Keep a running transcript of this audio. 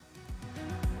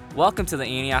Welcome to the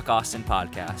Antioch Austin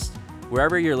podcast.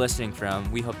 Wherever you're listening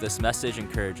from, we hope this message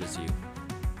encourages you.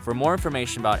 For more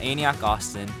information about Antioch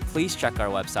Austin, please check our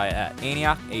website at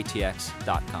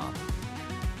antiochatx.com.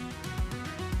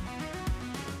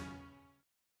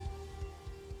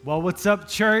 Well, what's up,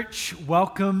 church?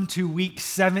 Welcome to week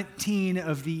 17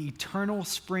 of the eternal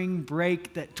spring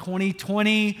break that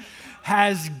 2020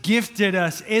 has gifted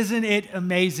us. Isn't it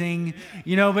amazing?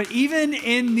 But even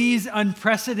in these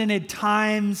unprecedented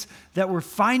times that we're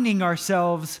finding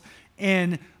ourselves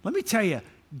in, let me tell you,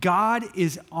 God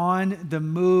is on the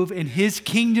move and His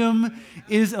kingdom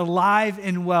is alive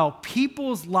and well.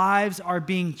 People's lives are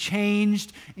being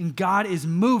changed and God is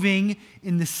moving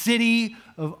in the city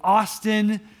of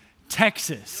Austin,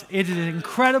 Texas. It is an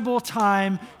incredible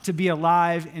time to be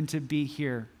alive and to be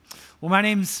here. Well, my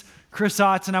name's Chris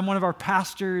Otts, and I'm one of our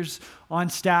pastors on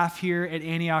staff here at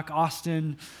Antioch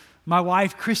Austin. My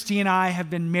wife, Christy, and I have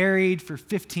been married for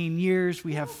 15 years.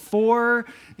 We have 4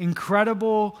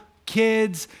 incredible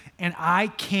kids, and I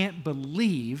can't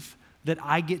believe that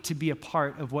I get to be a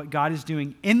part of what God is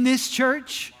doing in this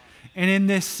church and in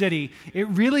this city. It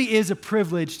really is a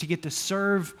privilege to get to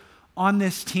serve on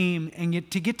this team and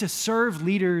get to serve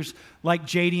leaders like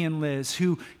JD and Liz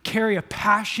who carry a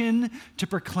passion to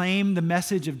proclaim the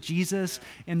message of Jesus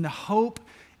and the hope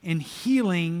and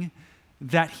healing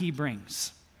that He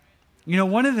brings.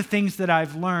 One of the things that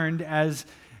I've learned as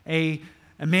a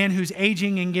man who's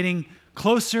aging and getting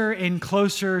closer and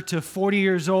closer to 40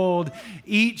 years old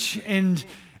each and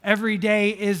every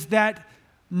day is that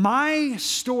my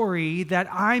story that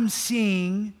I'm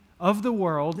seeing of the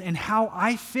world and how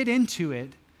I fit into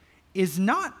it is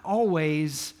not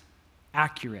always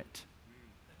accurate.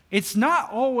 It's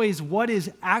not always what is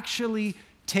actually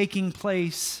taking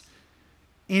place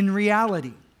in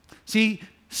reality. See,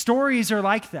 stories are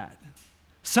like that.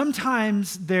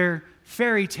 Sometimes they're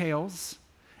fairy tales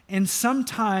and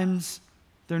sometimes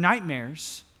they're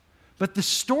nightmares, but the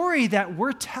story that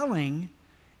we're telling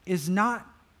is not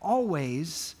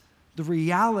always the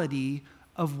reality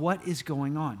of what is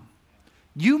going on.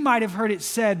 You might have heard it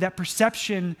said that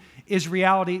perception is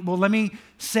reality. Well, let me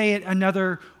say it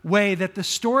another way, that the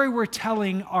story we're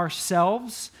telling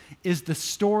ourselves is the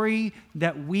story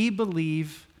that we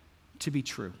believe to be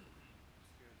true.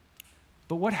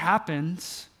 But what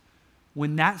happens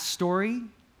when that story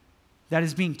that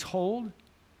is being told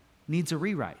needs a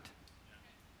rewrite?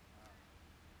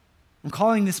 I'm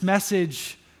calling this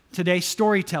message today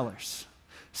Storytellers.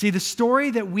 See, the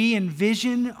story that we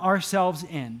envision ourselves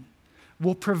in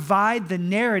will provide the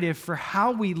narrative for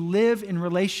how we live in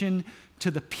relation to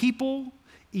the people,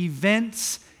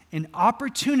 events, and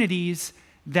opportunities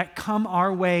that come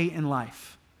our way in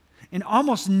life. And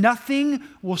almost nothing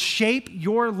will shape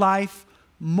your life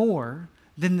more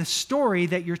than the story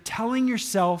that you're telling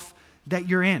yourself that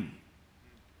you're in.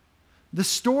 The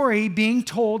story being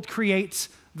told creates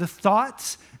the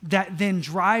thoughts that then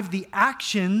drive the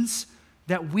actions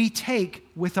that we take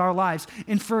with our lives.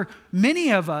 And for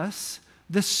many of us,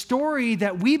 the story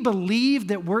that we believe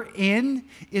that we're in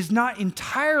is not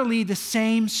entirely the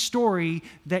same story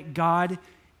that God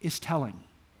is telling.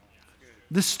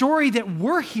 The story that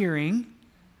we're hearing,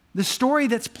 the story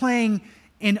that's playing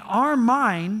in our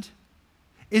mind,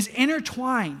 is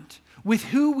intertwined with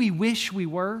who we wish we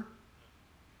were,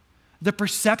 the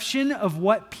perception of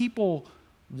what people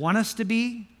want us to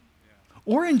be,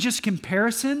 or in just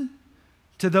comparison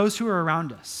to those who are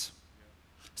around us.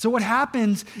 So what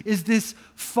happens is this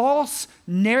false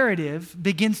narrative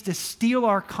begins to steal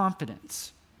our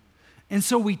confidence. And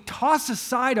so we toss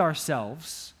aside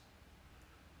ourselves,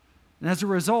 and as a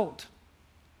result,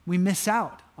 we miss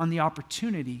out on the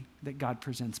opportunity that God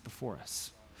presents before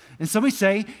us. And so we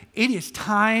say, it is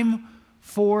time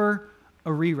for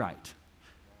a rewrite.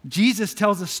 Jesus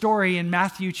tells a story in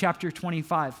Matthew chapter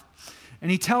 25,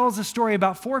 and He tells a story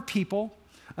about 4 people,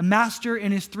 a master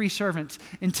and his 3 servants.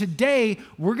 And today,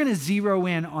 we're going to zero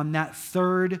in on that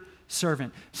 3rd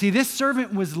servant. See, this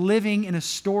servant was living in a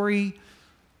story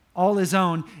all his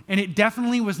own, and it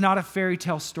definitely was not a fairy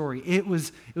tale story. It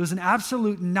was an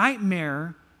absolute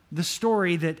nightmare, the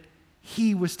story that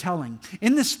he was telling.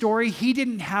 In the story, he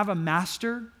didn't have a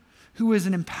master who was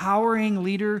an empowering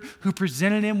leader who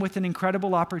presented him with an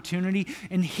incredible opportunity,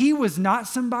 and he was not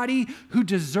somebody who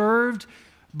deserved,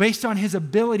 based on his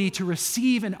ability, to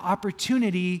receive an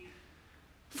opportunity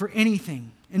for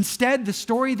anything. Instead, the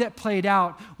story that played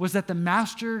out was that the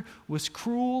master was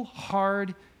cruel,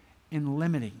 hard, and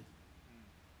limiting.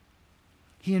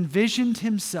 He envisioned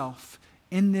himself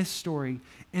in this story,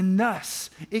 and thus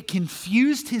it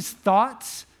confused his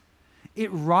thoughts, it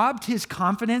robbed his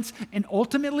confidence, and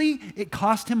ultimately it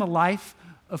cost him a life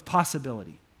of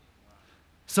possibility.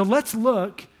 So let's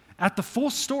look at the full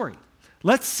story.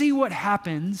 Let's see what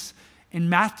happens in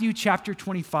Matthew chapter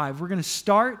 25. We're going to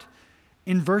start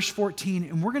in verse 14,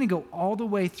 and we're going to go all the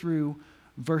way through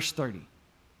verse 30.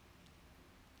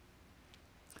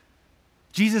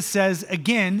 Jesus says,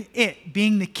 again, it,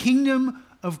 being the kingdom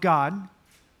of God,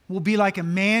 will be like a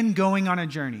man going on a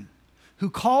journey, who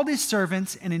called his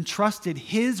servants and entrusted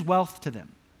his wealth to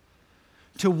them.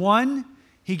 To one,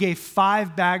 he gave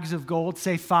 5 bags of gold,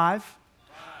 say 5.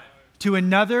 To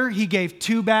another, he gave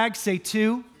 2 bags, say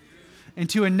 2. And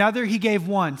to another, he gave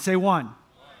 1, say 1.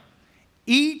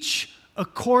 Each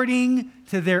according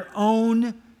to their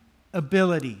own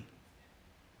ability.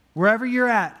 Wherever you're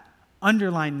at,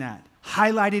 underline that.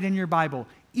 Highlight it in your Bible.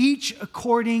 Each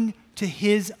according to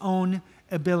his own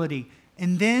ability.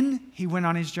 And then he went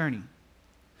on his journey.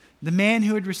 The man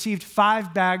who had received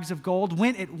 5 bags of gold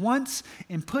went at once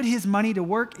and put his money to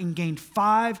work and gained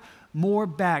 5 more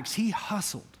bags. He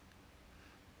hustled.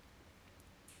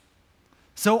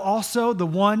 So also the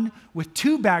one with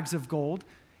 2 bags of gold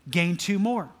gained 2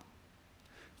 more.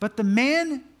 But the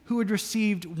man who had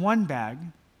received 1 bag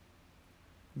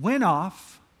went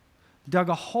off, dug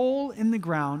a hole in the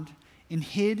ground, and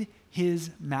hid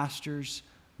his master's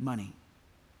money.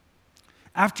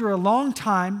 After a long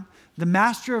time, the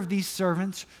master of these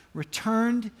servants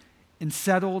returned and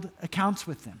settled accounts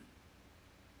with them.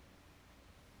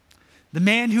 The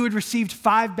man who had received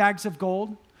 5 bags of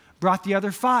gold brought the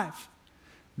other 5.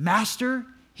 Master,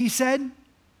 he said,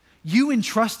 you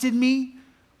entrusted me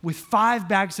with 5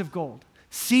 bags of gold.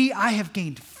 See, I have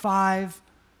gained 5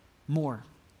 more.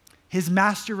 His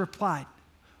master replied,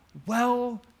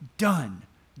 well done,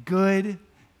 good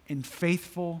and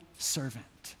faithful servant.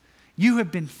 You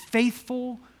have been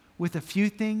faithful with a few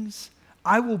things.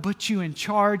 I will put you in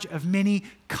charge of many.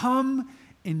 Come,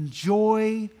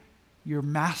 enjoy your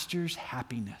master's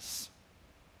happiness.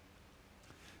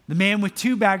 The man with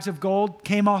 2 bags of gold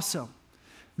came also.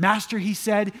 Master, he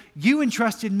said, you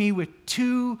entrusted me with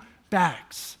 2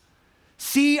 bags.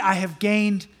 See, I have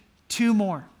gained 2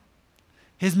 more.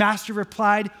 His master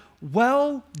replied,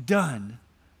 well done,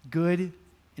 good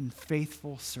and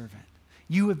faithful servant.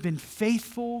 You have been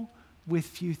faithful with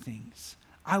few things.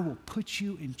 I will put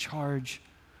you in charge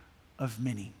of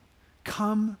many.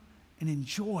 Come and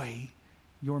enjoy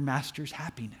your master's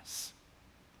happiness.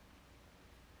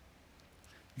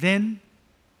 Then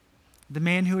the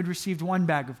man who had received 1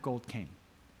 bag of gold came.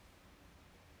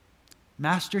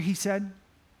 Master, he said,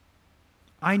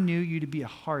 I knew you to be a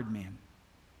hard man,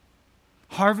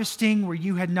 harvesting where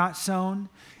you had not sown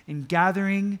and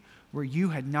gathering where you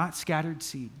had not scattered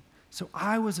seed. So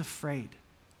I was afraid,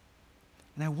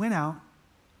 and I went out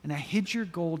and I hid your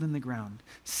gold in the ground.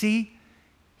 See,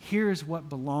 here is what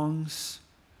belongs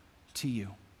to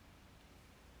you.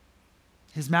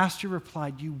 His master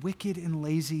replied, you wicked and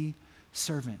lazy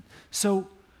servant. So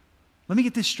let me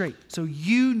get this straight. So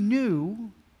you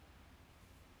knew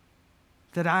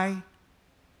that I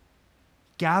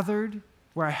gathered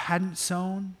where I hadn't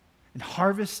sown and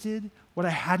harvested what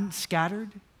I hadn't scattered?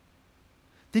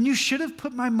 Then you should have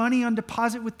put my money on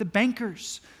deposit with the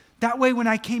bankers. That way, when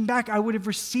I came back, I would have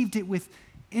received it with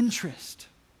interest.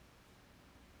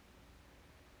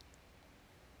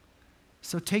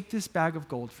 So take this bag of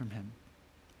gold from him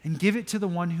and give it to the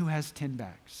one who has 10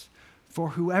 bags. For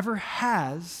whoever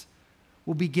has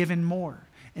will be given more,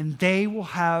 and they will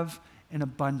have an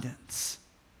abundance.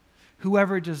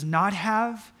 Whoever does not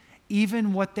have,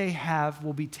 even what they have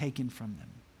will be taken from them.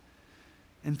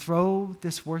 And throw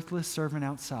this worthless servant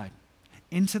outside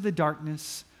into the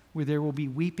darkness where there will be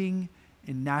weeping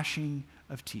and gnashing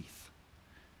of teeth.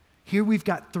 Here we've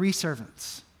got 3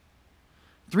 servants.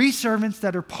 3 servants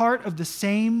that are part of the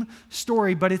same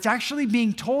story, but it's actually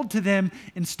being told to them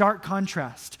in stark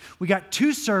contrast. We got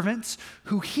 2 servants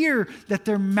who hear that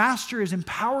their master is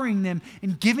empowering them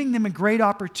and giving them a great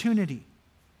opportunity.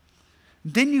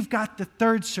 Then you've got the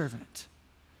 3rd servant.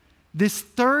 This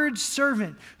 3rd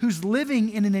servant who's living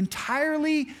in an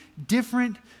entirely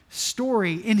different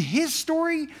story. In his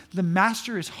story, the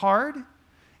master is hard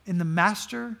and the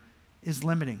master is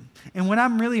limiting. And when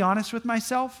I'm really honest with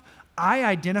myself, I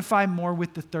identify more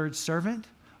with the 3rd servant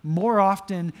more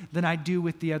often than I do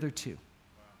with the other 2.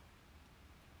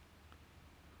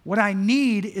 What I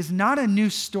need is not a new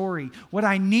story. What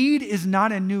I need is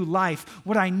not a new life.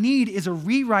 What I need is a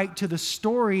rewrite to the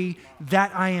story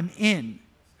that I am in.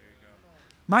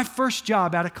 My first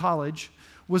job out of college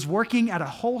was working at a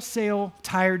wholesale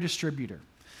tire distributor.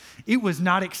 It was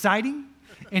not exciting.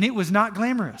 and it was not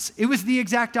glamorous. It was the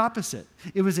exact opposite.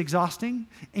 It was exhausting,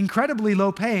 incredibly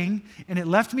low paying, and it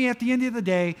left me at the end of the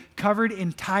day covered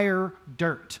in tire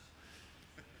dirt.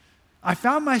 I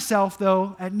found myself,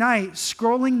 though, at night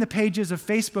scrolling the pages of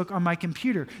Facebook on my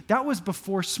computer. That was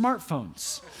before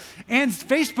smartphones. And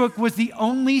Facebook was the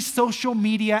only social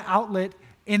media outlet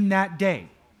in that day.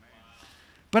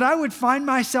 But I would find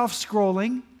myself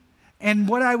scrolling, and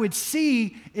what I would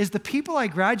see is the people I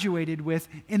graduated with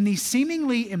in these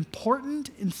seemingly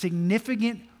important and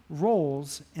significant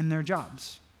roles in their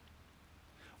jobs.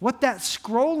 What that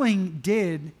scrolling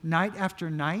did night after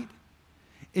night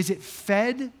is it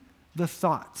fed the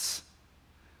thoughts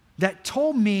that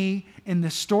told me in the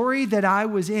story that I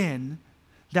was in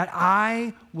that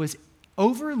I was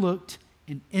overlooked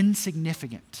and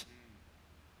insignificant.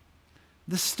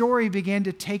 The story began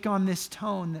to take on this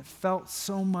tone that felt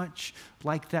so much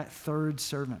like that third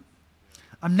servant.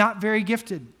 I'm not very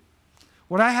gifted.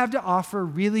 What I have to offer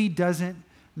really doesn't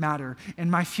matter,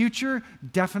 and my future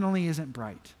definitely isn't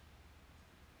bright.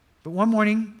 But one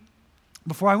morning,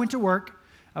 before I went to work,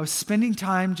 I was spending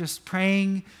time just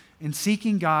praying and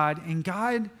seeking God, and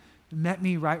God met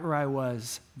me right where I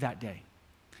was that day.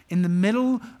 In the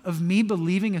middle of me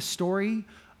believing a story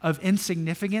of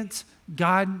insignificance,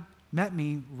 God met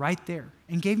me right there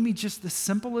and gave me just the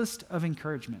simplest of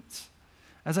encouragements.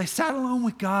 As I sat alone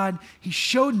with God, He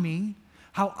showed me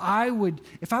how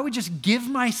if I would just give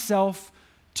myself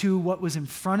to what was in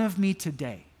front of me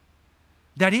today,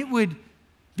 that it would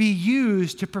be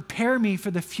used to prepare me for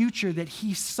the future that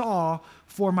He saw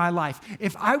for my life.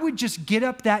 If I would just get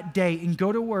up that day and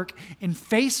go to work and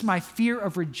face my fear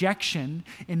of rejection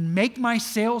and make my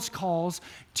sales calls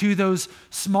to those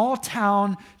small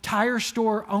town tire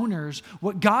store owners,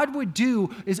 what God would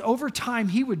do is over time,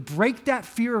 He would break that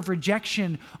fear of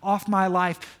rejection off my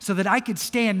life so that I could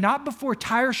stand not before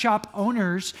tire shop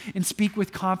owners and speak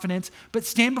with confidence, but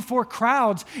stand before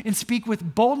crowds and speak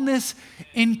with boldness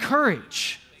and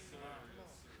courage.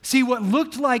 See, what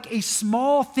looked like a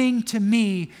small thing to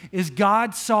me is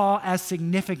God saw as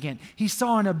significant. He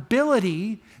saw an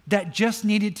ability that just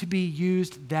needed to be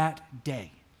used that day.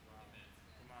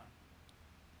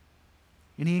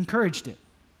 And He encouraged it.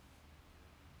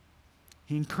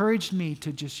 He encouraged me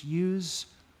to just use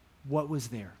what was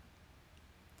there.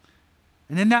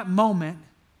 And in that moment,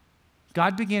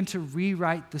 God began to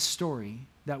rewrite the story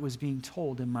that was being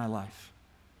told in my life.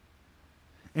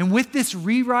 And with this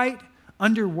rewrite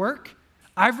under work,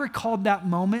 I've recalled that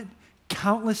moment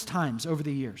countless times over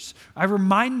the years. I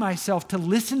remind myself to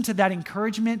listen to that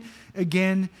encouragement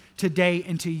again today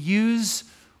and to use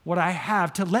what I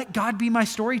have to let God be my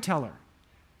storyteller.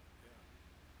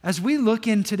 As we look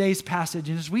in today's passage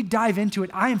and as we dive into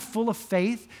it, I am full of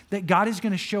faith that God is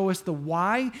going to show us the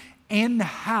why and the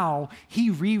how He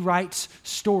rewrites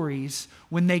stories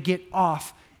when they get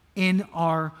off in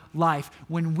our life.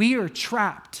 When we are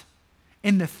trapped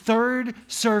in the third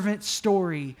servant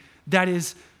story that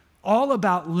is all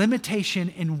about limitation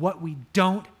in what we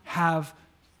don't have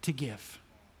to give.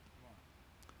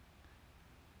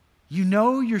 You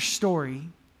know your story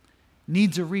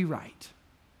needs a rewrite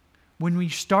when we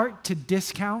start to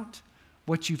discount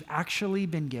what you've actually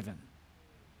been given.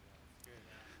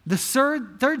 The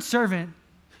third servant,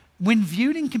 when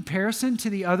viewed in comparison to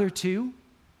the other two,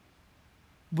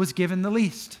 was given the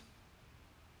least.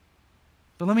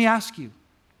 But let me ask you,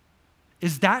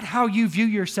 is that how you view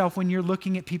yourself when you're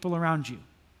looking at people around you?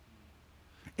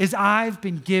 Is I've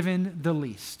been given the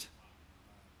least?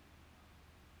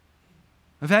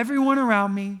 Of everyone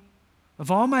around me, of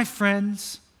all my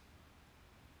friends,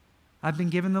 I've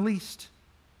been given the least.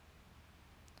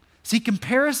 See,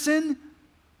 comparison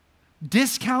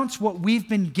discounts what we've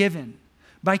been given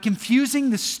by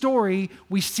confusing the story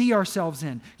we see ourselves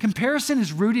in. Comparison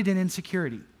is rooted in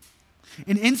insecurity.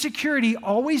 And insecurity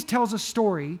always tells a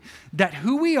story that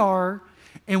who we are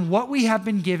and what we have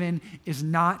been given is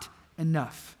not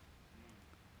enough.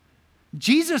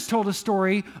 Jesus told a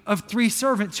story of 3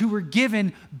 servants who were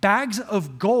given bags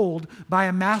of gold by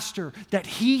a master, that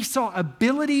He saw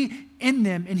ability in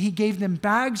them and He gave them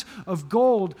bags of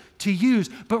gold to use.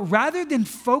 But rather than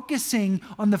focusing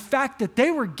on the fact that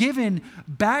they were given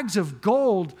bags of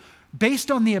gold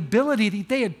based on the ability that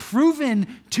they had proven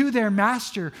to their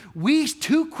master, we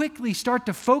too quickly start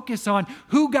to focus on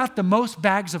who got the most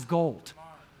bags of gold.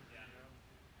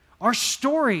 Our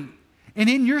story, and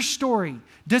in your story,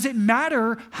 does it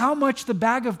matter how much the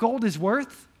bag of gold is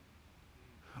worth?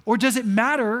 Or does it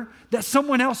matter that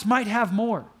someone else might have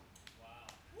more?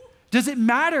 Does it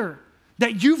matter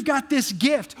that you've got this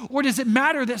gift? Or does it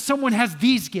matter that someone has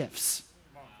these gifts?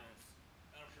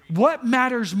 What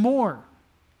matters more?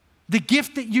 The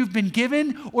gift that you've been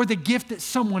given or the gift that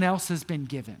someone else has been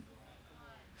given.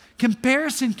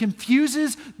 Comparison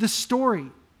confuses the story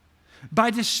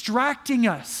by distracting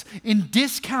us and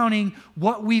discounting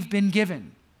what we've been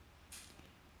given.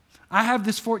 I have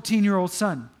this 14-year-old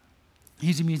son.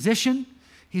 He's a musician.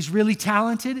 He's really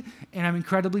talented, and I'm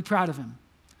incredibly proud of him.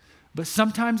 But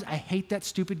sometimes I hate that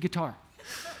stupid guitar.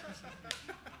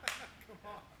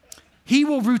 He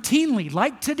will routinely,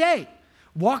 like today,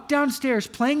 walk downstairs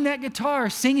playing that guitar,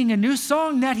 singing a new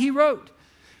song that he wrote.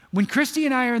 When Christy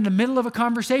and I are in the middle of a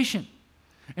conversation,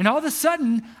 and all of a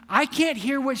sudden, I can't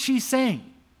hear what she's saying.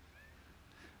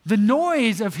 The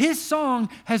noise of his song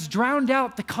has drowned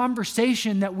out the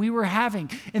conversation that we were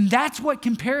having. And that's what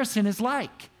comparison is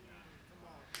like.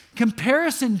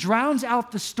 Comparison drowns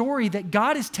out the story that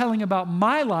God is telling about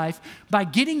my life by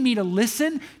getting me to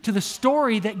listen to the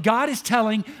story that God is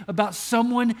telling about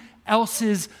someone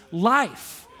else's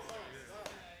life.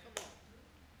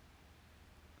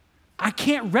 I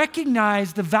can't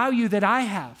recognize the value that I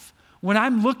have when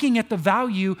I'm looking at the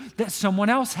value that someone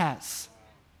else has.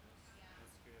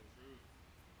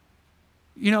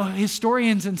 You know,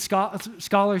 historians and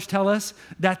scholars tell us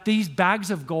that these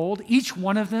bags of gold, each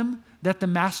one of them that the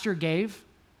master gave,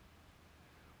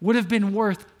 would have been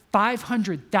worth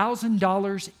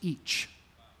 $500,000 each.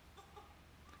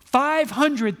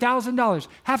 $500,000,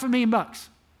 $500,000.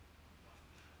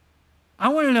 I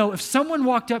want to know, if someone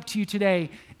walked up to you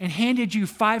today and handed you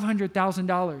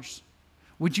 $500,000,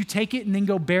 would you take it and then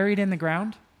go bury it in the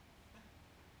ground?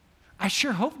 I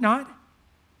sure hope not,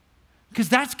 because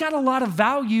that's got a lot of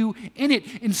value in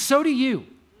it, and so do you.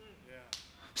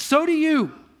 So do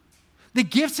you. The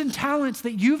gifts and talents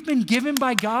that you've been given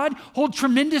by God hold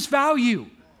tremendous value.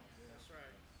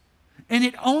 And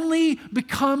it only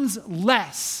becomes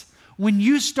less when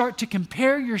you start to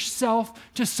compare yourself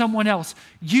to someone else.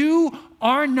 You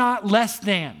are not less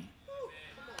than.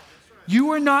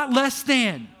 You are not less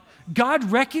than.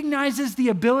 God recognizes the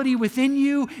ability within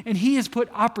you, and He has put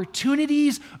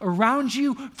opportunities around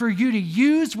you for you to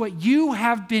use what you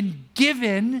have been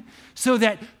given so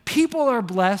that people are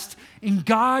blessed and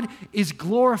God is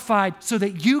glorified, so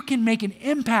that you can make an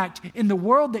impact in the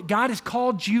world that God has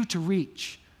called you to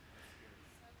reach.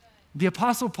 The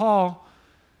Apostle Paul,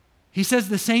 he says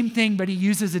the same thing, but he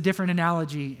uses a different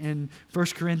analogy in 1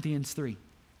 Corinthians 3.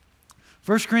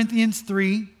 1 Corinthians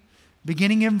 3,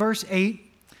 beginning in verse 8,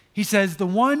 he says, "The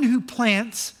one who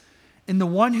plants and the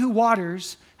one who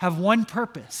waters have one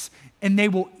purpose, and they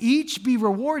will each be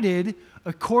rewarded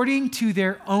according to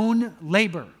their own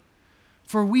labor.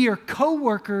 For we are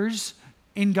co-workers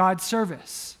in God's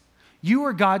service. You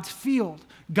are God's field,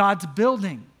 God's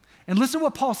building." And listen to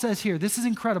what Paul says here. This is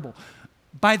incredible.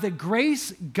 "By the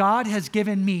grace God has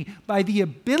given me, by the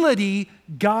ability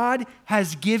God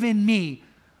has given me,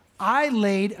 I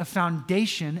laid a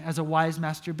foundation as a wise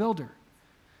master builder,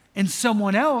 and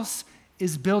someone else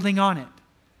is building on it.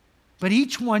 But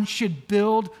each one should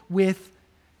build with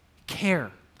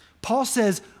care." Paul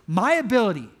says, my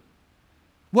ability,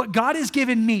 what God has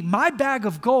given me, my bag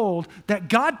of gold that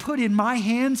God put in my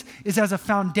hands, is as a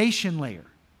foundation layer.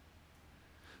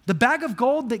 The bag of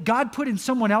gold that God put in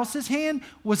someone else's hand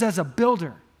was as a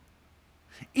builder.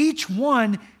 Each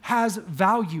one has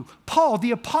value. Paul,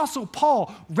 the Apostle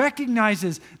Paul,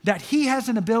 recognizes that he has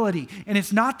an ability, and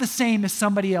it's not the same as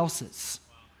somebody else's.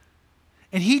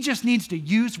 And he just needs to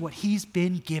use what he's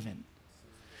been given.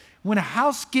 When a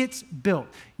house gets built,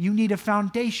 you need a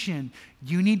foundation,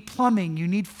 you need plumbing, you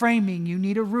need framing, you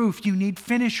need a roof, you need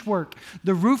finish work.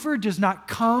 The roofer does not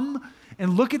come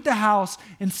and look at the house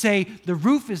and say, the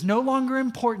roof is no longer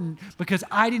important because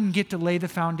I didn't get to lay the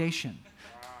foundation.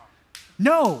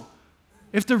 No,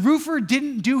 if the roofer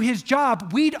didn't do his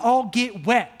job, we'd all get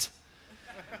wet.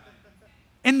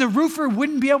 And the roofer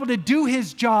wouldn't be able to do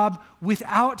his job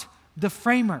without the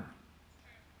framer.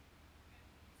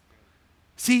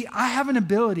 See, I have an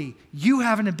ability, you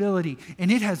have an ability,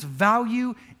 and it has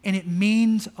value and it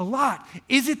means a lot.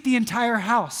 Is it the entire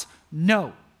house?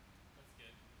 No.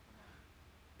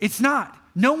 It's not.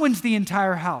 No one's the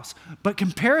entire house. But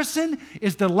comparison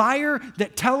is the liar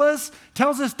that tells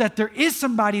us that there is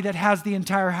somebody that has the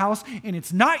entire house, and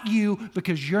it's not you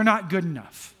because you're not good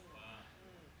enough.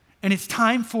 And it's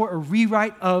time for a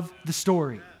rewrite of the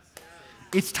story.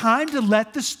 It's time to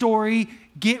let the story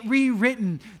get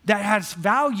rewritten that has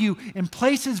value and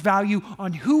places value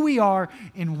on who we are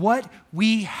and what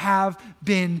we have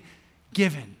been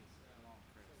given.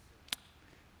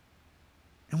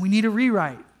 And we need a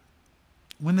rewrite.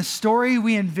 When the story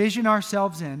we envision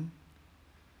ourselves in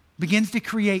begins to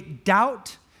create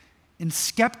doubt and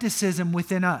skepticism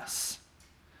within us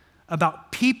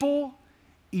about people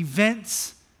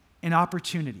events, and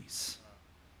opportunities.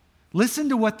 Listen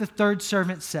to what the third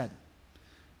servant said.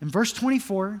 In verse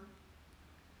 24,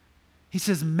 he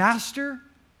says, "Master,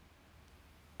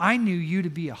 I knew you to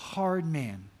be a hard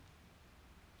man."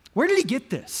 Where did he get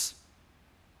this?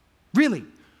 Really?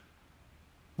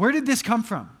 Where did this come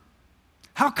from?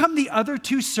 How come the other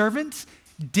two servants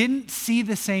didn't see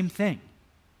the same thing?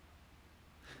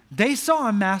 They saw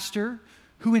a master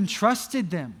who entrusted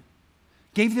them,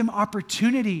 gave them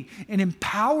opportunity, and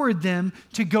empowered them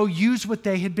to go use what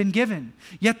they had been given.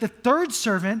 Yet the third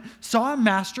servant saw a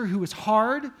master who was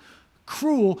hard,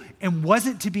 cruel, and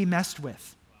wasn't to be messed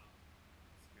with.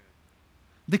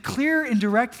 The clear and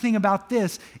direct thing about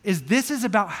this is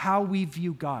about how we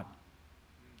view God.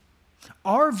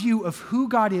 Our view of who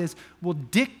God is will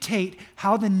dictate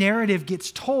how the narrative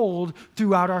gets told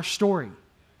throughout our story.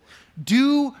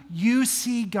 Do you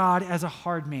see God as a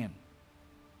hard man?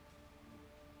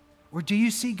 Or do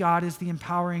you see God as the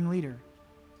empowering leader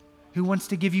who wants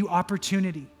to give you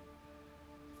opportunity,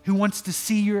 who wants to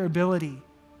see your ability,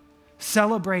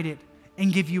 celebrate it,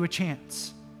 and give you a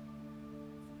chance?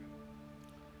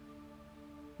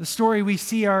 The story we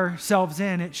see ourselves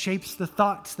in, it shapes the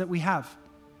thoughts that we have.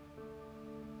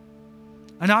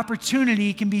 An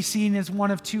opportunity can be seen as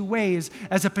one of two ways: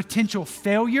 as a potential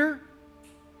failure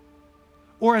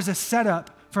or as a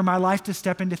setup for my life to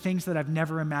step into things that I've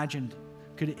never imagined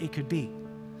it could be.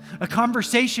 A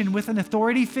conversation with an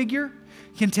authority figure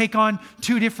can take on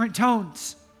two different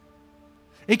tones.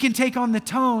 It can take on the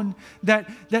tone that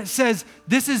says,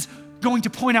 this is going to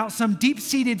point out some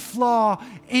deep-seated flaw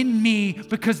in me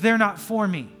because they're not for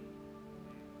me.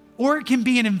 Or it can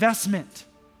be an investment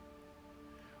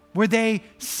where they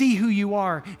see who you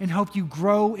are and help you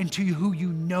grow into who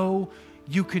you know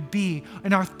you could be.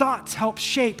 And our thoughts help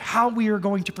shape how we are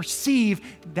going to perceive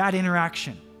that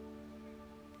interaction.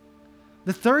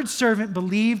 The third servant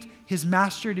believed his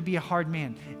master to be a hard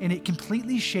man, and it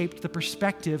completely shaped the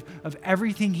perspective of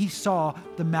everything he saw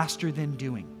the master then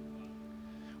doing.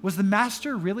 Was the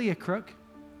master really a crook?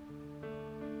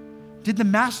 Did the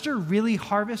master really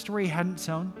harvest where he hadn't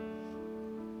sown?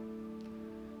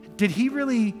 Did he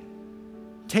really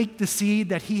take the seed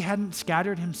that he hadn't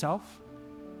scattered himself?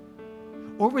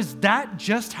 Or was that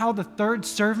just how the third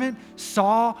servant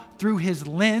saw through his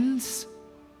lens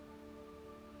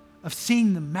of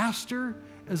seeing the master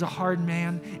as a hard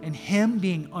man and him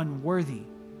being unworthy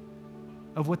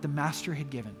of what the master had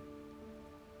given?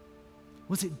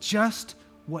 Was it just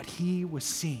what he was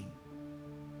seeing?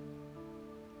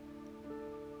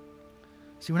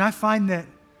 See, when I find that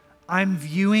I'm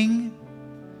viewing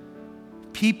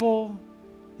people,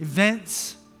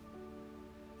 events,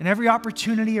 and every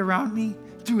opportunity around me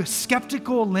through a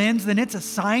skeptical lens, then it's a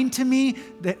sign to me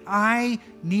that I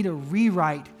need a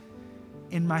rewrite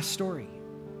in my story.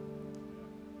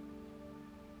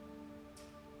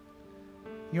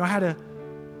 You know, I had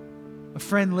a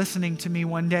friend listening to me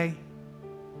one day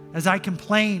as I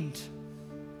complained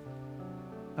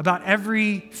about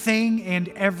everything and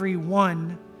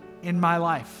everyone in my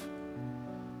life.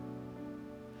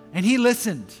 And he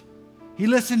listened. He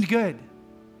listened good.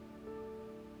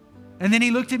 And then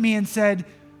he looked at me and said,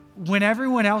 when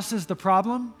everyone else is the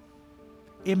problem,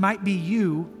 it might be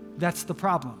you that's the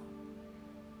problem.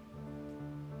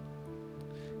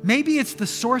 Maybe it's the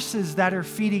sources that are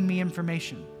feeding me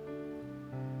information.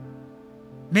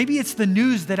 Maybe it's the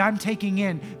news that I'm taking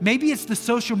in. Maybe it's the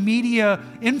social media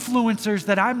influencers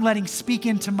that I'm letting speak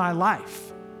into my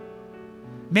life.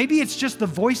 Maybe it's just the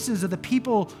voices of the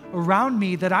people around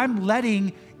me that I'm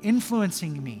letting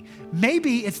influencing me.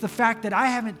 Maybe it's the fact that I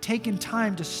haven't taken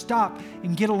time to stop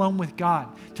and get alone with God,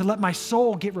 to let my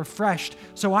soul get refreshed,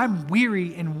 so I'm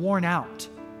weary and worn out,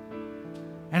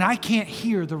 and I can't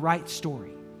hear the right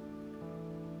story.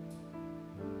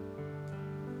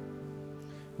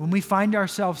 When we find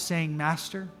ourselves saying,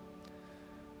 Master,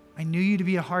 I knew you to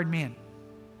be a hard man,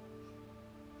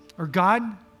 or God,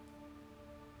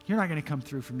 you're not going to come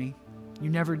through for me. You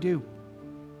never do.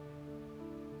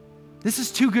 This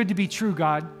is too good to be true,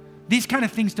 God. These kind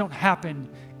of things don't happen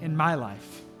in my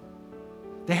life.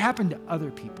 They happen to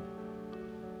other people,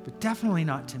 but definitely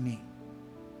not to me.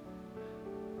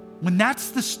 When that's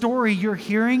the story you're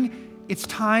hearing, it's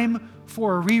time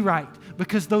for a rewrite,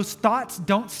 because those thoughts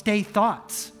don't stay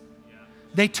thoughts.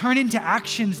 They turn into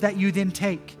actions that you then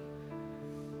take.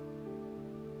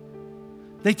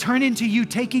 They turn into you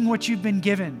taking what you've been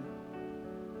given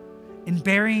and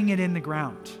burying it in the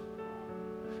ground.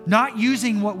 Not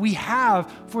using what we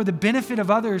have for the benefit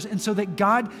of others and so that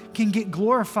God can get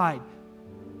glorified.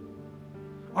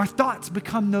 Our thoughts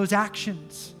become those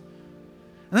actions.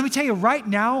 And let me tell you, right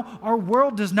now, our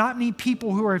world does not need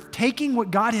people who are taking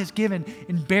what God has given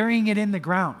and burying it in the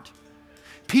ground.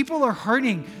 People are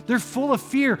hurting. They're full of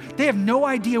fear. They have no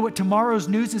idea what tomorrow's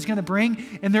news is going to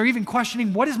bring, and they're even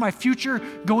questioning, what is my future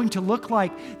going to look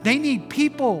like? They need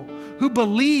people who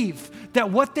believe that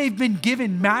what they've been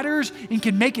given matters and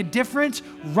can make a difference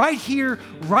right here,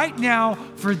 right now,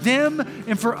 for them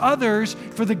and for others,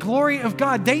 for the glory of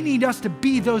God. They need us to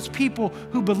be those people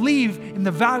who believe in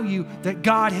the value that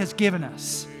God has given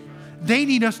us. They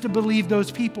need us to believe those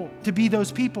people, to be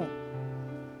those people.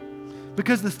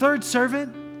 Because the third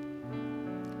servant,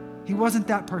 he wasn't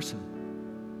that person.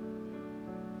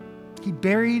 He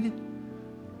buried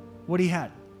what he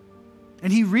had,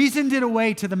 and he reasoned it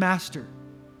away to the master.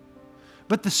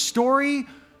 But the story,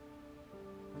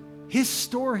 his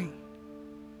story,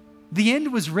 the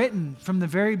end was written from the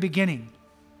very beginning.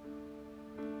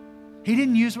 He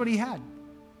didn't use what he had.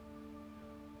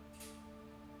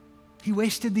 He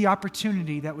wasted the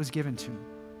opportunity that was given to him.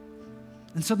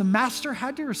 And so the master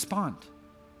had to respond.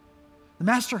 The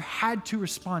master had to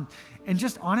respond. And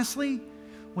just honestly,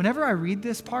 whenever I read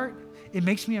this part, it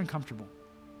makes me uncomfortable.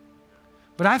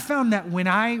 But I found that when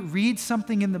I read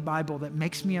something in the Bible that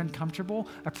makes me uncomfortable,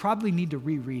 I probably need to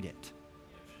reread it.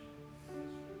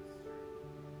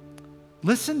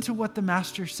 Listen to what the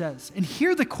master says and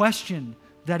hear the question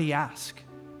that he asked.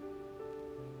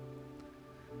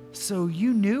 So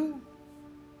you knew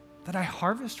that I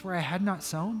harvest where I had not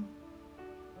sown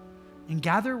and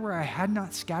gather where I had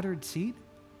not scattered seed?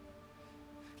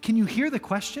 Can you hear the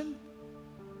question?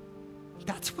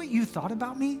 That's what you thought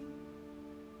about me?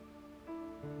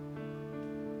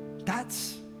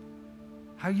 That's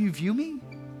how you view me?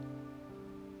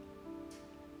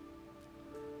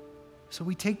 So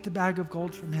we take the bag of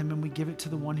gold from him and we give it to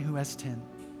the one who has 10.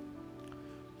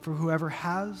 For whoever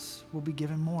has will be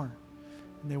given more,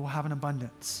 and they will have an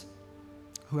abundance.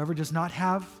 Whoever does not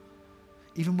have,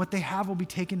 even what they have will be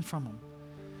taken from them.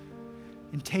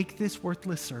 And take this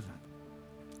worthless servant,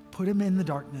 put him in the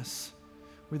darkness,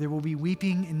 where there will be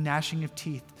weeping and gnashing of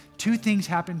teeth. Two things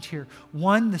happened here.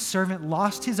 One, the servant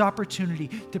lost his opportunity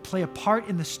to play a part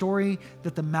in the story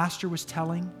that the master was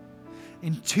telling.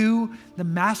 And two, the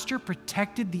master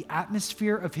protected the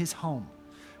atmosphere of his home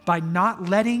by not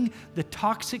letting the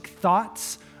toxic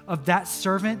thoughts of that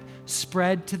servant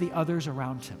spread to the others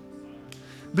around him.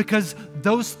 Because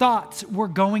those thoughts were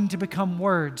going to become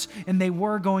words, and they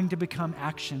were going to become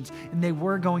actions, and they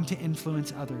were going to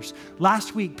influence others.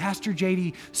 Last week, Pastor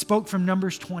JD spoke from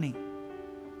Numbers 20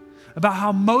 about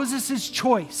how Moses'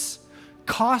 choice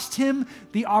cost him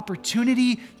the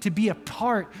opportunity to be a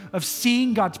part of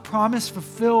seeing God's promise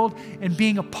fulfilled and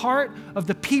being a part of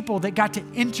the people that got to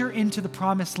enter into the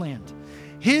promised land.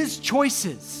 His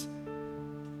choices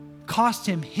cost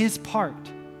him his part.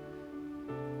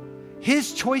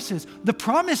 His choices, the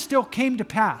promise still came to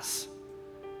pass.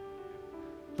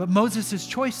 But Moses'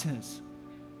 choices,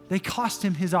 they cost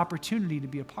him his opportunity to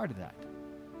be a part of that.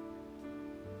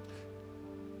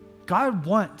 God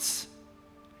wants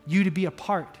you to be a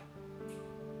part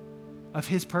of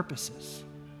his purposes.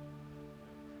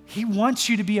 He wants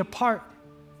you to be a part.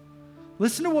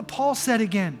 Listen to what Paul said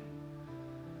again.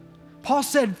 Paul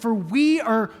said, for we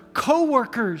are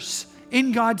co-workers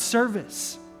in God's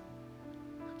service.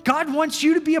 God wants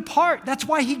you to be a part. That's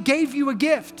why he gave you a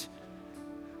gift.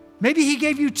 Maybe he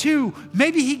gave you 2.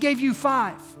 Maybe he gave you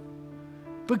 5.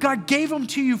 But God gave them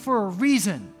to you for a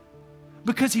reason,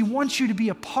 because he wants you to be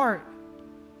a part.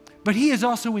 But he is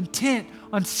also intent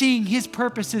on seeing his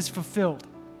purposes fulfilled.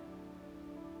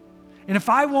 And if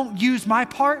I won't use my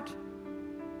part,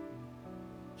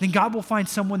 then God will find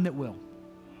someone that will.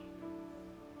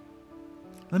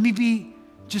 Let me be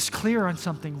just clear on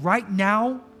something. Right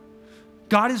now,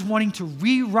 God is wanting to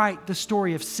rewrite the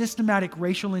story of systematic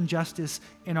racial injustice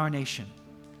in our nation.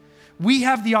 We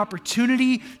have the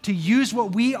opportunity to use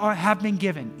what we have been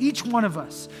given, each one of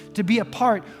us, to be a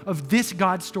part of this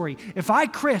God story. If I,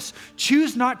 Chris,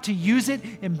 choose not to use it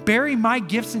and bury my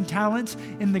gifts and talents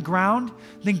in the ground,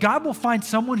 then God will find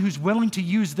someone who's willing to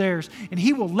use theirs, and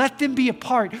he will let them be a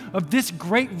part of this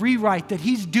great rewrite that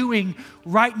he's doing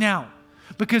right now.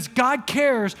 Because God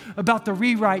cares about the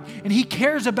rewrite, and he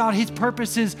cares about his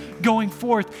purposes going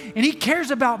forth, and he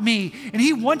cares about me, and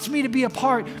he wants me to be a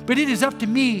part, but it is up to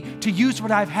me to use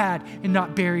what I've had and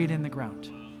not bury it in the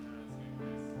ground.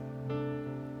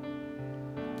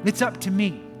 It's up to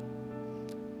me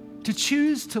to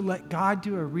choose to let God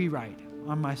do a rewrite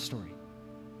on my story.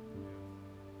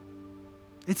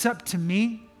 It's up to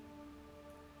me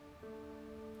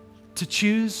to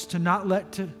choose to not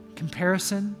let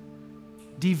comparison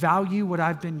devalue what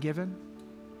I've been given.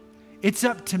 It's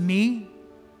up to me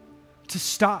to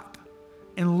stop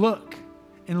and look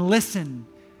and listen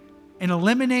and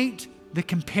eliminate the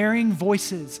comparing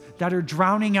voices that are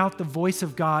drowning out the voice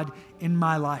of God in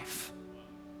my life.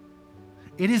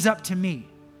 It is up to me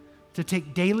to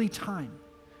take daily time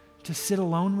to sit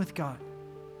alone with God,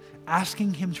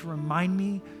 asking Him to remind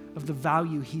me of the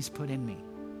value He's put in me.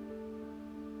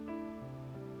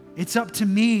 It's up to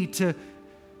me to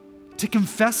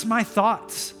confess my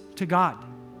thoughts to God.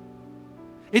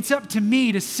 It's up to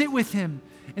me to sit with Him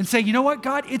and say, you know what,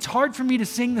 God, it's hard for me to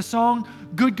sing the song,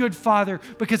 Good, Good Father,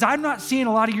 because I'm not seeing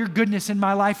a lot of your goodness in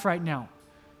my life right now.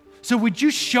 So would you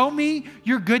show me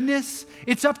your goodness?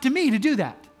 It's up to me to do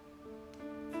that.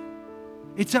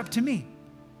 It's up to me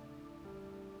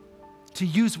to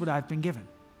use what I've been given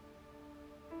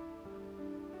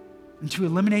and to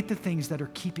eliminate the things that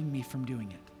are keeping me from doing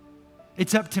it.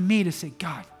 It's up to me to say,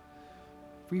 God,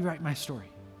 rewrite my story.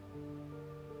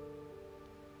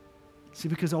 See,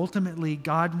 because ultimately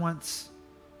God wants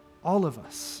all of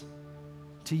us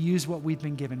to use what we've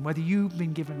been given. Whether you've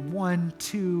been given 1,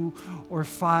 2, or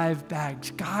 5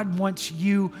 bags, God wants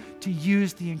you to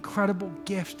use the incredible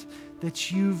gift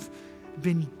that you've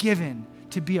been given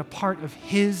to be a part of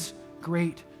His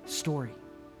great story.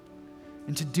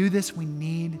 And to do this, we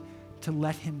need to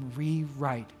let Him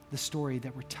rewrite the story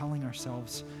that we're telling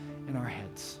ourselves in our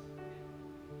heads.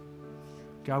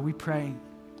 God, we pray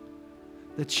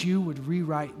that you would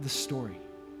rewrite the story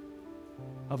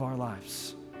of our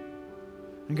lives.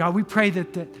 And God, we pray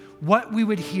that what we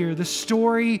would hear, the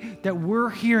story that we're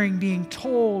hearing being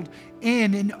told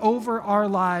in and over our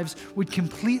lives would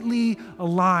completely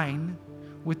align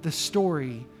with the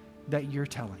story that you're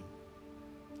telling.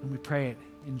 And we pray it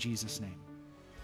in Jesus' name.